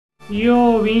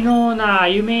Yo, Winona,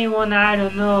 you may wanna, I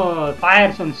don't know,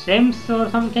 fire some sims or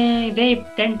something. They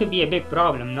tend to be a big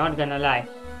problem, not gonna lie.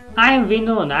 I am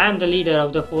Winona, I am the leader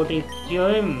of the 40th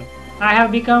gym. I have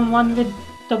become one with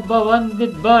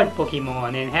bird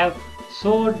Pokemon and have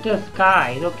soared the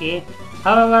skies, okay?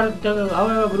 However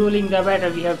grueling the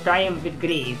battle, we have triumphed with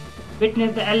grace.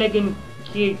 Witness the elegant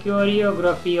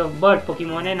choreography of bird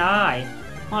Pokemon and I.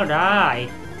 Alright,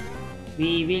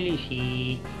 we will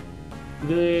see.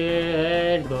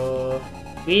 Good boy.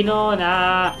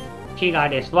 Winona. She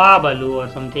got a Swablu or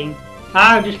something.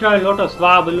 I've destroyed a lot of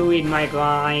Swablu in my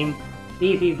time.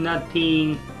 This is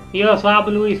nothing. Your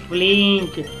Swablu is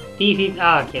flinch. This is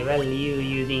okay. Well, you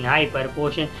using hyper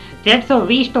potion. That's a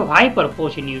waste of hyper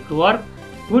potion, you twerp.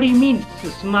 What do you mean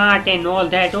smart and all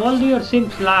that? All your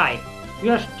sims lie.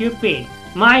 You are stupid.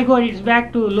 My god, it's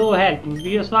back to low health.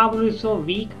 Your Swablu is so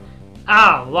weak.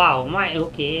 Ah, wow. My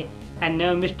okay. And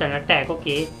never missed an attack,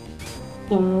 okay.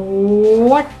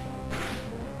 What?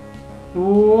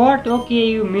 What? Okay,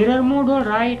 you mirror mode,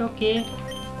 alright, okay.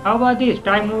 How about this?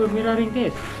 Try mirroring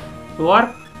this.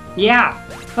 Work? Yeah.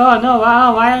 Oh no,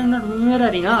 wow, why am I not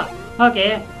mirroring, huh?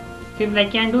 Okay. Seems like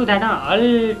I can do that, huh?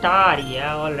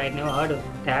 Altaria, alright, never heard of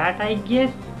that, I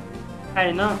guess. I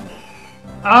don't know.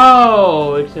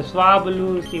 Oh, it's a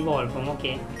Swablu's evolved from,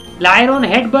 okay. Lyron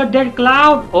headbutt that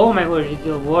cloud! Oh my god,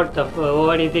 what the fuck?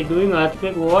 What is it doing?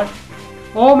 Earthquake? What?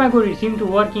 Oh my god, it seemed to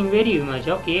working very much.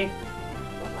 Okay.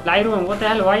 Lyron, what the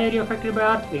hell? Why are you affected by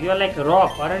earthquake? You are like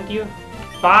rock, aren't you?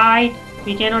 Fight!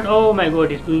 We cannot. Oh my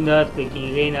god, it's doing the earthquake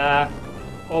thing again.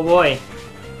 Oh boy.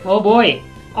 Oh boy.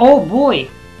 Oh boy.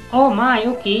 Oh my,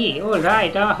 okay.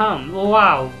 Alright, Oh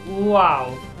wow.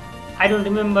 Wow. I don't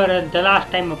remember the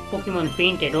last time a Pokemon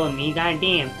fainted on me. God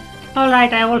damn.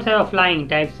 Alright, I also have a flying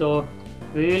type, so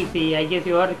we will see. I guess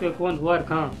your earthquake won't work,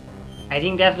 huh? I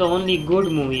think that's the only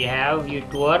good move you have, you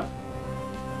twerp.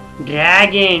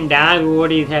 Dragon dance,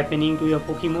 what is happening to your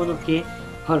Pokemon? Okay,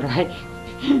 alright.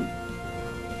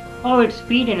 Oh, it's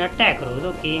speed and attack rolls,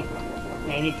 okay.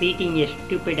 And it's eating a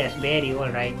stupid ass berry,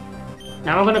 alright.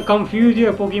 Now I'm gonna confuse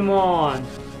your Pokemon.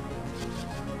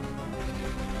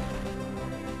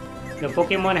 The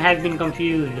Pokemon has been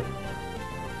confused.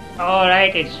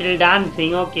 Alright, it's still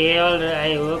dancing, okay,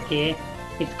 alright, okay.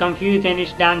 It's confused and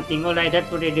it's dancing, alright,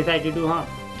 that's what I decided to do, huh?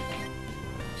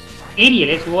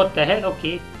 Aerialist, what the hell,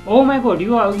 okay. Oh my god,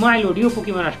 my lord, your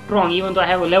Pokemon are strong, even though I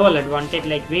have a level advantage,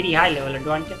 like very high level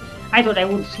advantage. I thought I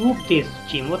would swoop this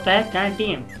gym, what the heck, god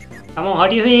damn. Come on, how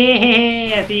do you say,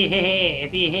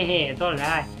 hey, it's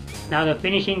alright. Now the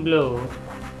finishing blow.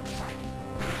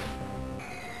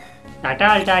 Tata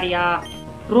Altaria.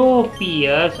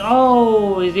 Tropius.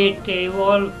 Oh, is it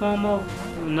evolved form of...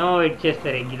 No, it's just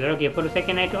a regular. Okay, for a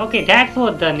second I... Okay, that's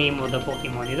what the name of the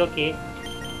Pokemon is. Okay.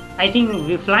 I think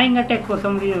the flying attack for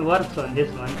some reason works on this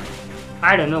one.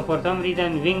 I don't know, for some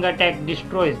reason wing attack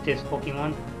destroys this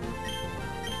Pokemon.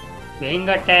 Wing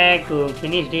attack to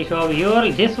finish this off.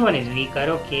 This one is weaker.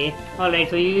 Okay. Alright,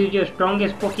 so you use your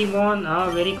strongest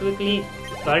Pokemon very quickly.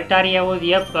 So Altaria was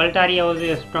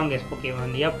your strongest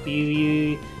Pokemon. Yep,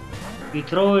 you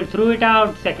threw it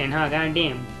out second, huh? God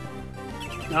damn.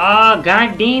 Ah,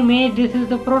 god damn it, this is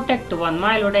the protect one.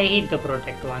 My lord, I hate the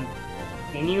protect one.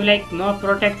 Can you like not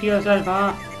protect yourself,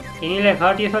 huh? Can you like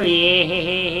hurt yourself?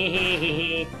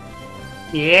 Yeah,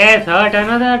 yes, hurt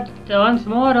another once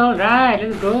more. Alright,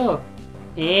 let's go.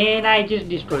 And I just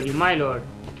destroyed you, my lord.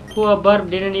 Poor burp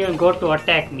didn't even go to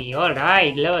attack me.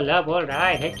 Alright, level up,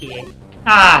 alright, heck yeah.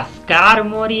 Ah,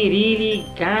 Skarmory really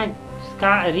can't.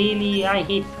 Really, I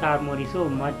hate Skarmory so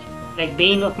much. Like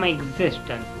bane of my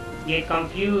existence. Get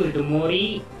confused,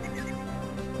 Mori.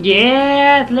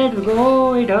 Yes, let's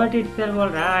go. It hurt itself,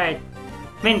 alright.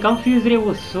 Man, Confuse Ray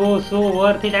was so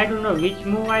worth it. I don't know which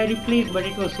move I replaced, but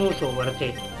it was so worth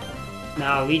it.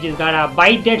 Now we just gotta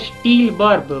bite that steel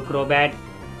burb, Crobat.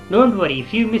 Don't worry,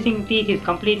 few missing teeth is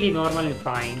completely normal and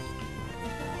fine.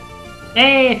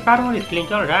 Hey, Skarmory is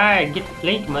flinch, alright. Get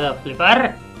flinch, mother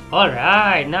flipper.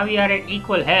 Alright, now we are at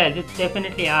equal health. It's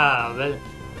definitely, well,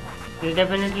 this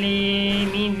definitely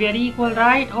means we are equal,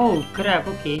 right? Oh crap,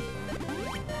 okay.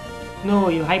 No,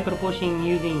 you hyper potion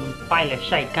using pile of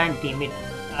shite, can't damn it.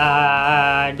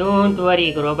 Don't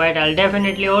worry, Crobat, I'll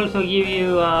definitely also give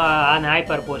you an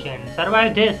hyper potion.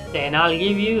 Survive this, and I'll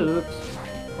give you...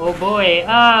 Oh boy,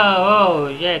 oh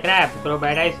yeah, crap,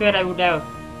 Crobat, I swear I would have,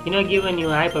 given you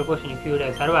a hyper potion if you would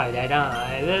have survived that,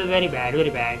 very bad, very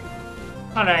bad.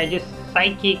 Alright, just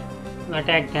psychic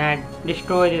attack that,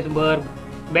 destroy this burb,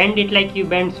 bend it like you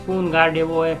bend spoon,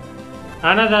 Gardevoir.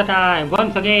 Another time,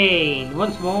 once again,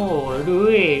 once more, do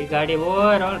it,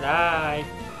 Gardevoir, alright.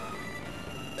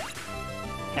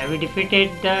 Have we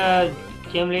defeated the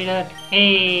gym leader?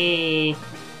 Hey!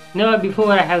 Never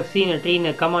before I have seen a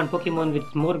trainer command Pokemon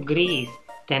with more grace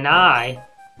than I.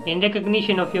 In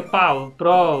recognition of your power,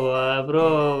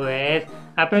 prowess,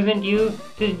 I present you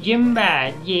this gym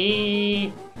badge.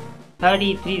 Yay!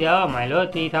 33, oh my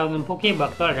lord, 3000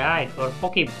 Pokebucks, alright, or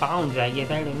Pokepounds, I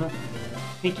guess, I don't know.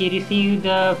 We can receive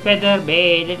the feather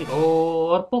badge, let's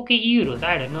go, or Poke Euros,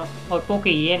 I don't know, or Poke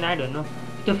Yen, I don't know.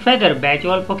 The feather badge,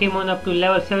 all Pokemon up to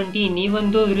level 17,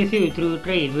 even those received through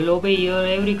trade, will obey your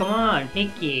every command.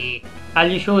 Okay, I'll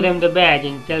just show them the badge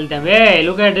and tell them, hey,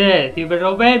 look at this, you better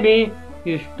obey me,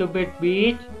 you stupid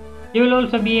bitch. You will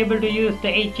also be able to use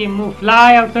the HM move,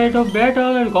 fly outside of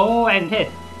battle and go, and this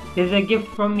is a gift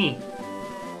from me.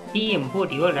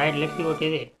 TM40, alright, let's see what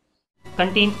is it.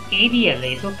 Contain aerial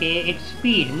race, okay, it's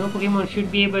speed, no Pokemon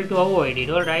should be able to avoid it,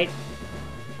 alright.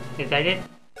 Is that it?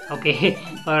 Okay,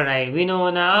 alright,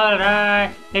 Winona,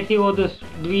 alright. Let's see what this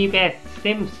dweeb ass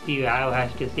Sims you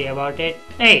has to say about it.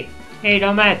 Hey,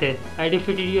 dumbasses, I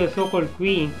defeated your so-called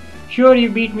queen. Sure, you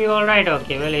beat me, alright,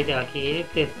 okay, well,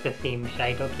 it's the same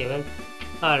shite, okay, well.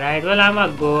 Alright, well, I'ma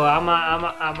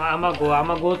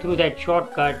go through that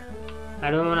shortcut. I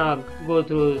don't wanna go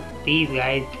through these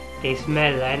guys. They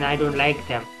smell and I don't like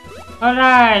them.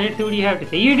 Alright, let's see what you have to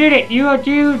say. You did it! You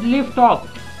achieved liftoff!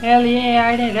 Hell yeah,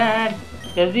 I did that!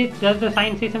 Does the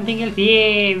sign say something else?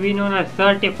 Yay! Winona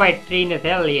certified trainer,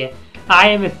 hell yeah! I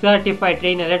am a certified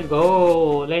trainer, let's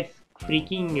go! Let's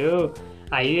freaking go!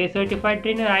 Are you a certified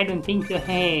trainer? I don't think so.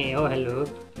 Hey, oh hello.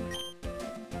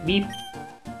 Beep.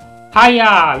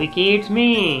 Hiya, Vicky, it's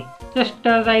me! Just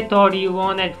as I thought, you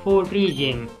won at Fort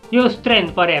Region. Your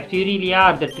strength, perhaps, you really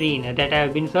are the trainer that I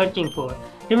have been searching for.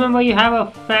 Remember, you have a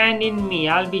fan in me.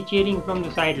 I'll be cheering from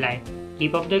the sideline.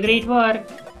 Keep up the great work.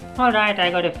 Alright,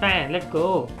 I got a fan. Let's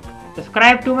go.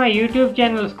 Subscribe to my YouTube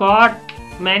channel, Scott.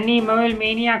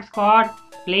 MannyMevilManiac, Scott.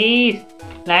 Please.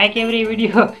 Like every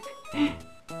video.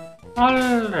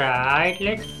 Alright,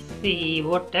 let's see.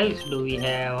 What else do we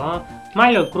have, huh?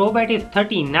 My lord, Crobat is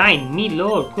 39. Me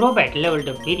lord, Crobat leveled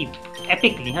up very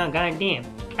epically, huh? God damn.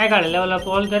 I gotta level up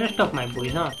all the rest of my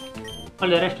boys, huh? All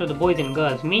the rest of the boys and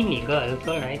girls, mainly girls,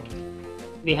 alright.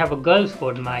 We have a girl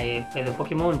squad as a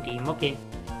Pokemon team, okay.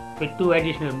 With 2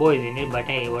 additional boys in it, but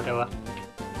hey, whatever.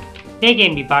 They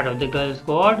can be part of the girl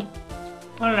squad.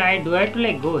 Alright, do I have to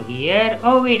like go here?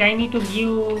 Oh wait, I need to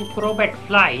give Crobat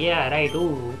fly, yeah, right,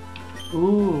 ooh,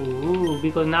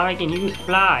 because now I can use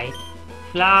fly.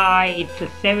 Fly, it's a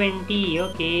 70,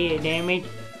 okay, damage.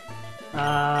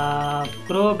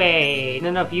 Crobat,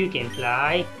 none of you can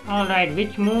fly. Alright,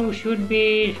 which move should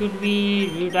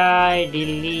I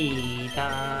delete?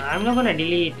 I'm not gonna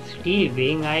delete Steel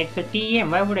Wing, it's a TM,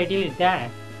 why would I delete that?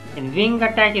 And Wing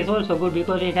Attack is also good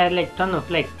because it has like ton of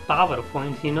like power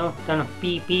points, you know, ton of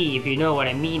PP if you know what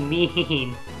I mean.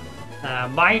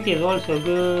 Bite is also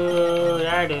good,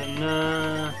 I don't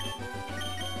know.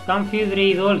 Confuse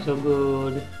Ray is also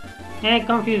good.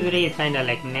 Confuse Ray is kinda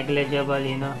like negligible,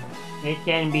 you know. It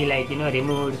can be like, you know,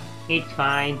 removed. It's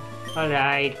fine.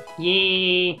 Alright.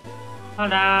 Yay.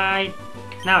 Alright.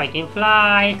 Now I can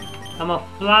fly. I'ma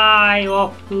fly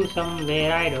off to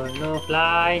somewhere. I don't know.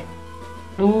 Fly.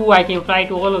 Ooh, I can fly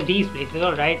to all of these places.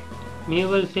 Alright.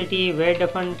 Mewell City,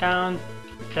 Verdefun Town,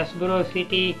 Tusborough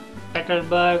City,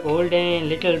 Petalburg, Olden,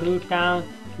 Little Root Town,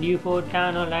 Dewford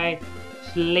Town. Alright.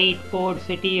 Slateport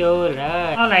City,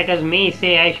 alright. Alright, as May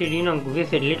say, I should, you know,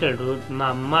 visit Little Root.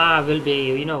 Ma will be,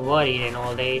 you know, worried and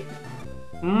all that.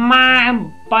 Ma,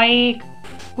 I'm bike.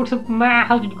 What's up, Ma?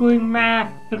 How's it going, Ma?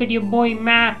 Look at your boy,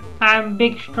 Ma. I'm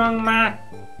big, strong, Ma.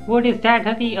 What is that,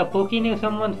 honey? A Pokemon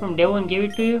someone from Devon gave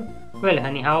it to you? Well,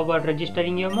 honey, how about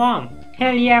registering your mom?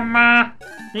 Hell yeah, Ma.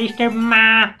 Register,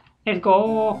 Ma. Let's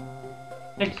go.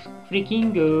 Let's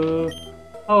freaking go.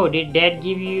 Oh, did Dad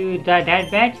give you that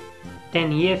badge? Then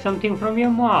here's something from your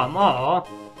mom. Oh,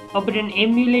 but an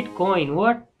emulate coin.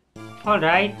 What?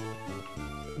 Alright.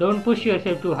 Don't push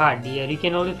yourself too hard, dear. You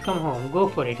can always come home. Go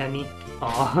for it, honey.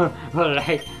 Oh,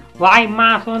 alright. Why,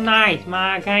 Ma? So nice,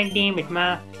 Ma. God damn it,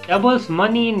 Ma. Doubles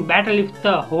money in battle if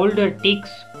the holder takes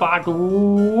part.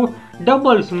 Ooh,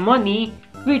 doubles money?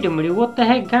 Wait a minute. What the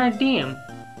heck? God damn.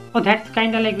 Oh, that's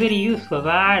kinda like very useful,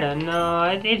 but I don't know.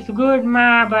 It's good,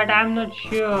 Ma, but I'm not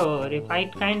sure. If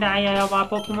I have our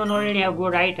Pokemon already have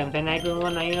good items and I don't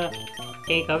wanna, you know,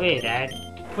 take away that.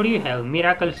 What do you have?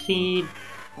 Miracle Seed.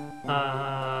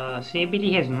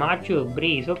 Sabili has Macho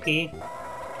Breeze, okay.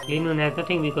 Linun has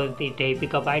nothing because they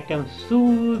pick up items.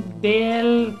 Soothe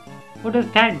Bell. What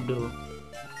does that do?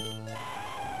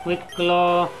 Quick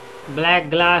Claw. Black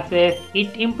Glasses.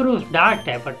 It improves dark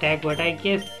type attack, but I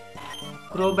guess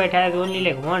Crobat has only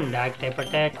like one dark type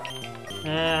attack.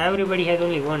 Everybody has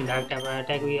only one dark type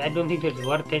attack. I don't think it's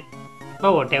worth it.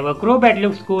 Oh, whatever. Crobat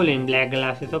looks cool in black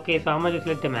glasses. Okay, so I'ma just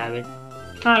let them have it.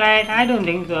 Alright, I don't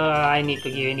think so. I need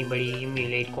to give anybody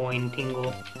emulate coin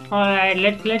thingo. Alright,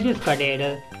 let's just cut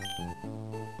it.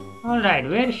 Alright,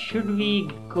 where should we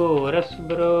go?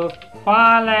 Rusbro,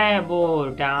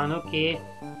 Falabo down, okay.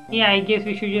 Yeah, I guess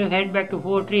we should just head back to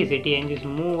Fortress City and just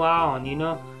move on, you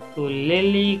know, to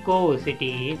Lilico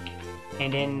City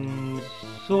and then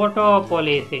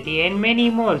Sotopolis City and many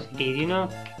more cities, you know.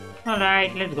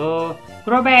 Alright, let's go.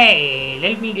 Crobat,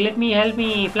 help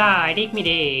me fly, take me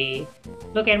there.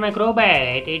 Look at my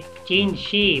Crobat, it changed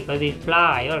shape as it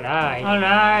fly.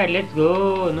 Alright, let's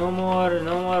go. No more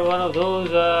one of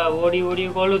those, what do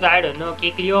you call those? I don't know,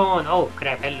 Kikleon. Oh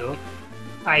crap, hello.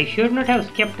 I should not have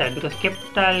Skeptile because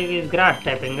Skeptile is grass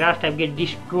type and grass type get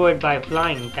destroyed by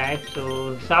flying type.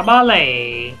 So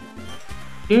Sabale,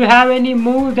 do you have any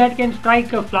moves that can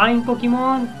strike a flying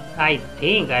Pokemon? I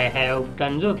think I have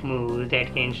tons of moves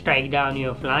that can strike down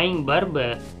your flying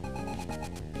Barber.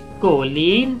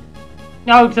 Colleen?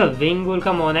 Now it's a Wingull,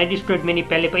 come on, I destroyed many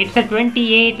Pelipper. It's a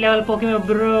 28 level Pokemon,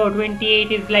 bro.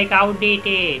 28 is like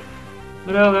outdated.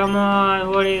 Bro, come on,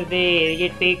 what is this?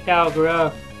 Get faked out,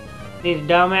 bro. This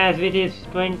dumbass with his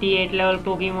 28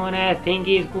 level Pokemon ass think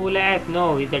he's cool ass.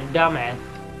 No, he's a dumbass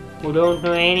who don't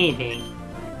know anything.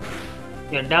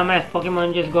 Your dumbass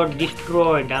Pokemon just got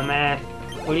destroyed, dumbass.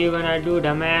 What are you gonna do,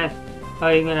 dumbass? Oh,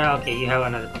 you gonna... Okay, you have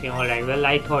another Pokemon. Alright, well,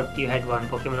 I thought you had one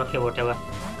Pokemon. Okay, whatever.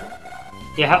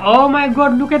 Yeah, oh my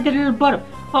god, look at the little bird.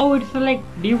 Oh, it's like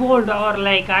devolved or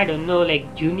like, I don't know,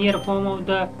 like junior form of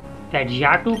that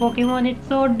Jatu Pokemon. It's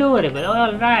so adorable.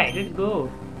 Alright, let's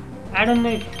go. I don't know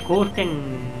if Ghost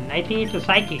and... I think it's a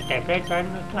Psychic type, right? So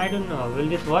I don't know. Will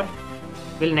this work?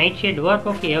 Will Nightshade work?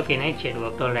 Okay, Nightshade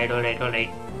worked. Alright.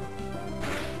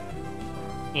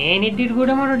 And it did good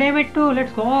amount of damage too.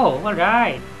 Let's go.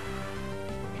 Alright.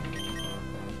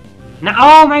 Now,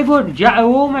 oh my god.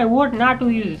 Oh my, what?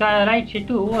 Natu uses light shade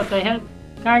too. What the hell?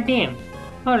 God damn.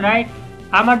 Alright.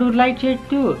 I'ma do light shade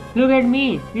too. Look at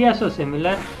me. We are so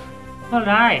similar.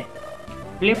 Alright.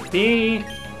 Flip this.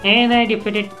 And I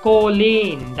defeated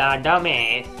Colleen, the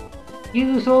dumbass.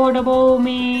 You soared above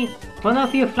me. One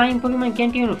of your flying Pokemon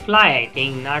can't even fly, I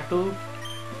think, Natu.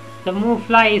 The move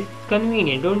fly is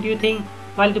convenient, don't you think?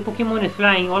 While the Pokemon is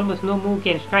flying, almost no move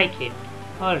can strike it.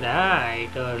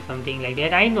 Alright, or something like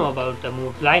that. I know about the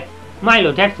move fly.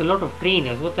 Milo, that's a lot of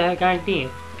trainers. What the hell can't I?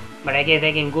 But I guess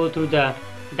I can go through the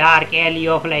dark alley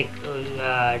of like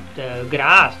the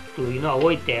grass to, you know,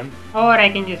 avoid them. Or I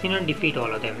can just, you know, defeat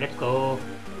all of them. Let's go.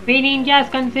 We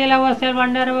ninjas conceal ourselves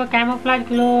under our camouflage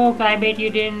cloaks. I bet you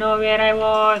didn't know where I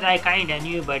was. I kinda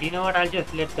knew, but you know what? I'll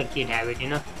just let the kid have it, you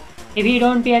know. If you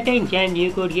don't pay attention,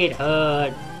 you could get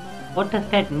hurt. What does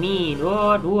that mean?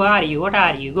 What? Who are you? What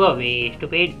are you? Go away,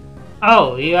 stupid.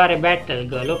 Oh, you are a battle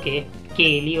girl. Okay.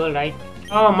 Kaylee, alright.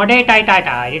 Oh,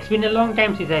 Muddy-Tite. It's been a long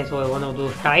time since I saw one of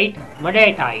those tight.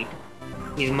 Muddy-Tite.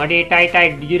 Is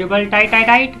Muddy-Tite durable?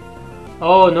 Tight?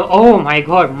 Oh no, oh my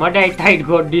god, Muddy-Tite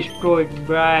got destroyed,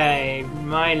 right,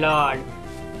 my lord.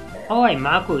 Oh,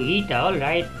 Makuhita,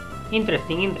 alright.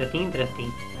 Interesting.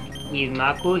 Is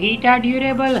Makuhita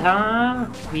durable, huh?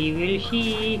 We will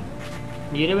see.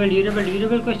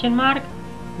 Durable question mark?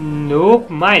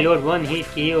 Nope, my lord, one hit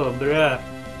KO, bruh.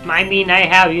 I mean, I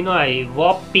have, you know, a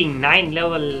whopping 9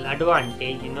 level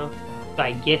advantage, you know. So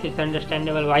I guess it's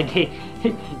understandable why they,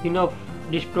 you know,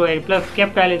 destroyed. Plus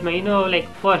Skeptile is my, you know, like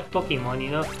first Pokemon,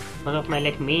 you know, one of my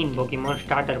like main Pokemon,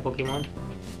 starter Pokemon.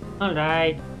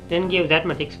 Alright, didn't give that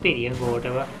much experience or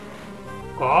whatever.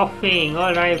 Coughing,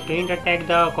 alright, don't attack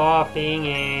the coughing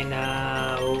and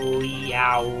oh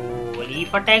yeah,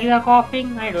 leaf attack the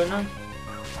coughing, I don't know.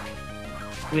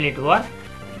 Will it work?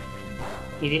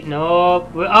 Is it? No.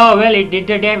 Oh well, it did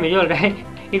the damage, alright.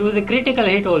 It was a critical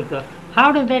hit also.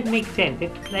 How does that make sense?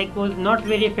 It like was not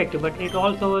very effective, but it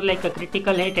also was like a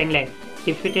critical hit and like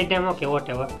defeated them. Okay,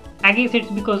 whatever. I guess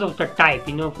it's because of the type,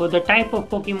 you know. For the type of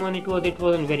Pokemon it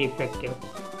wasn't very effective.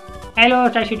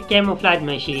 Hello, I should camouflage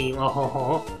my shame. Oh ho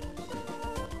ho.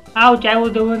 Ouch, I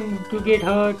was the one to get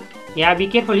hurt. Yeah, be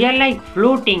careful. You're like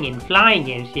floating and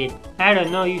flying and shit. I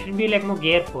don't know, you should be like more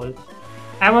careful.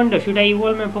 I wonder, should I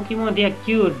evolve my Pokemon? They are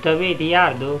cute the way they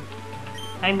are though.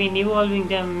 I mean, evolving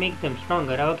them makes them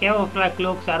stronger. Our camouflage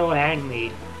cloaks are all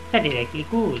handmade. That is actually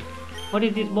cool. What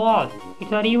is this boss?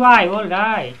 It's a revive,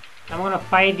 alright. I'm gonna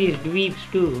fight these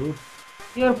dweebs too.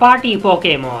 Your party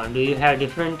Pokemon, do you have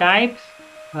different types?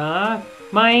 Huh?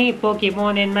 My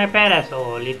Pokemon and my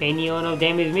Parasol. If any one of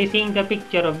them is missing, the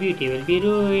picture of beauty will be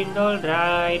ruined.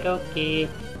 Alright, okay.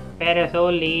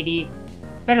 Parasol lady.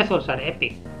 Parasols are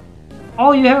epic.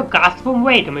 Oh, you have a cast form.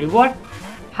 Wait a minute. What?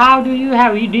 How do you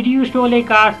have? Did you stole a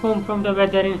cast form from the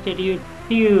Weather Institute?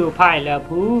 You pile up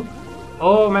who?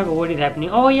 Oh my god, what is happening?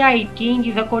 Oh yeah, it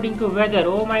changes according to weather.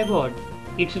 Oh my god,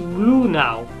 it's blue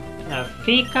now.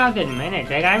 Fake out that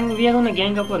Manatrack. We are gonna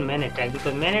gang up on Manatrack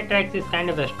because Manatrax is kind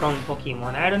of a strong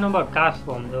Pokemon. I don't know about cast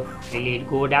form though. Will it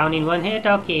go down in one hit?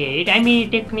 Okay, I mean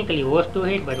it technically was two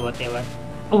hit, but whatever.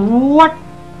 What?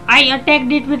 I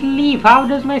attacked it with leaf. How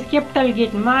does my Skeptal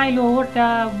get Milo?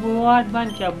 What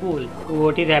bunch of bull?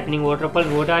 What is happening? Waterfalls?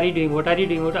 What are you doing? What are you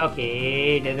doing?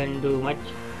 Okay, doesn't do much.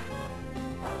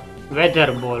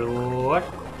 Weather ball. What?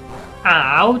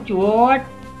 Ouch! What?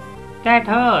 That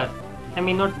hurt. I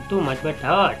mean, not too much, but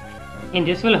hurt. And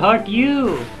this will hurt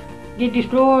you. Get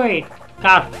destroyed.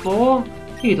 Cast form.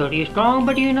 You thought you're strong,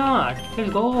 but you're not.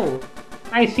 Let's go.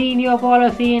 I seen your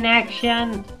policy in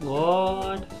action.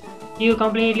 What? You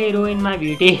completely ruined my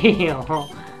beauty.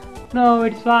 No,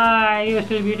 it's fine. You're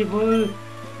still beautiful.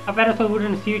 A parasol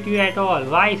wouldn't suit you at all.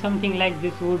 Why something like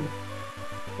this would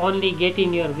only get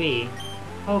in your way?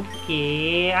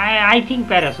 Okay, I think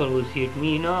parasol would suit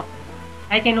me, you know.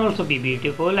 I can also be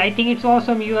beautiful. I think it's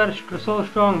awesome you are so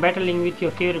strong battling with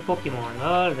your favorite Pokemon.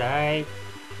 Alright.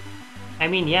 I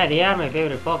mean, yeah, they are my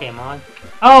favorite Pokemon.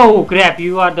 Oh crap,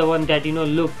 you are the one that, you know,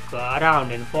 look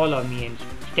around and follow me and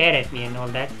stare at me and all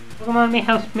that. Pokemon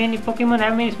have many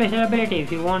special abilities.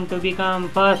 If you want to become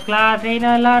first class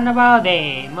trainer, learn about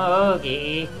them.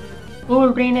 Okay.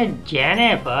 Cool trainer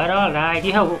Jennifer, alright.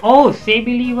 You have, oh,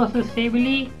 Sabili versus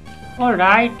Sabili.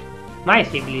 Alright. My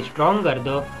Sabili is stronger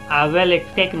though. Well, it's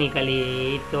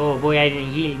technically, oh boy, I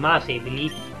didn't heal my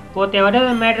Sabili. Whatever,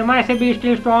 doesn't matter. My Sabili is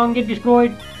still strong. Get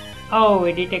destroyed. Oh,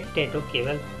 it detected. Okay,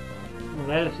 well,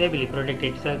 Sabili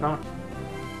protected itself, huh?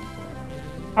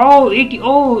 Oh,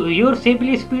 your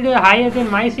Sabili speed is higher than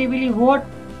my Sabili. What?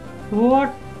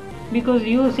 What? Because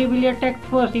your Sabili attacked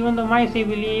first, even though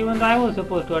I was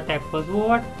supposed to attack first.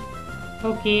 What?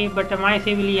 Okay, but my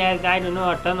Sabili has, I don't know,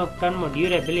 a ton more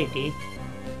durability.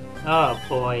 Oh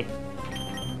boy.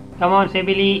 Come on,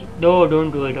 Sabili. No,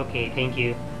 don't do it. Okay, thank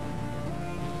you.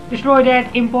 Destroy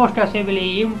that imposter,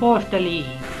 Sabili. Impostally.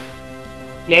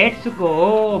 Let's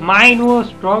go. Mine was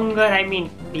stronger. I mean,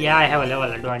 yeah, I have a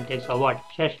level advantage. So what?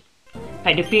 Just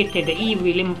I defeated the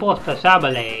evil imposter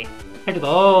Sabale. Let's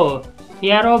go.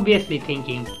 We are obviously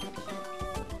thinking.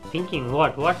 Thinking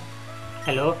what? What?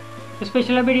 Hello? The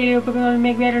special ability of Pokemon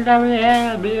make better travel.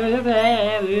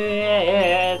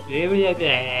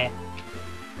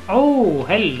 Oh,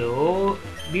 hello.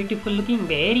 Beautiful looking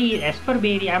berry. Esper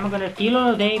berry. I'm gonna steal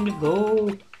all of them.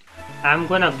 Go. I'm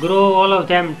gonna grow all of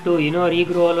them too, you know,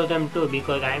 regrow all of them too,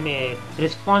 because I'm a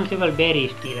responsible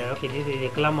berry stealer. Okay, this is a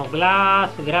clump of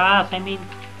grass, I mean.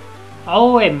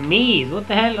 Oh, a maze, what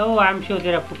the hell? Oh, I'm sure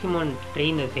there are Pokemon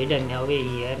trainers hidden away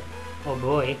here. Oh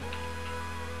boy.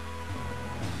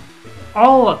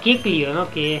 Oh, a Kecleon,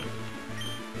 okay.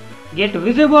 Get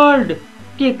visible!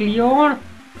 Kecleon!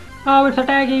 Oh, it's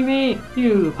attacking me!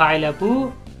 You pile of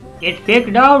poo! Get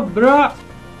faked out, bro!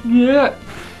 Yeah!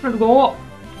 Let's go!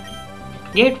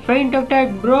 Get faint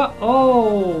attack, bro!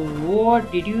 Oh, what?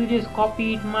 Did you just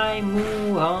copy my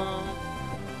move, huh?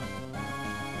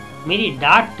 Maybe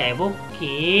dark type,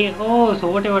 okay. Oh,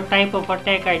 so whatever type of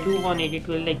attack I do on it, it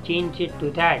will like change it to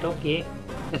that, okay.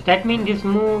 Does that mean this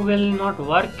move will not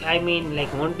work? I mean,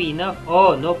 like, won't be enough?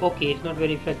 Oh, nope, okay, it's not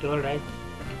very effective, alright.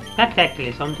 That's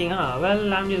actually something, huh?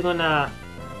 Well, I'm just gonna...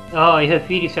 Oh, your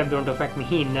Fury Step don't affect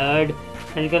me, nerd.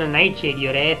 I'm just gonna Nightshade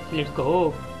your ass, let's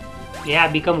go.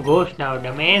 Yeah, become ghost now,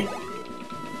 dumbass.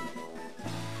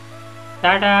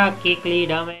 Tata, Kekli,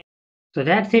 dumbass. So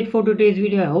that's it for today's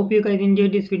video. I hope you guys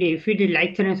enjoyed this video. If you did,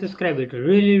 like, share and subscribe. It will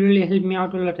really help me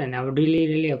out a lot and I would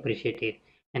really appreciate it.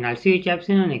 And I'll see you chaps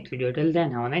in the next video. Till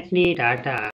then, have a nice day. Tata.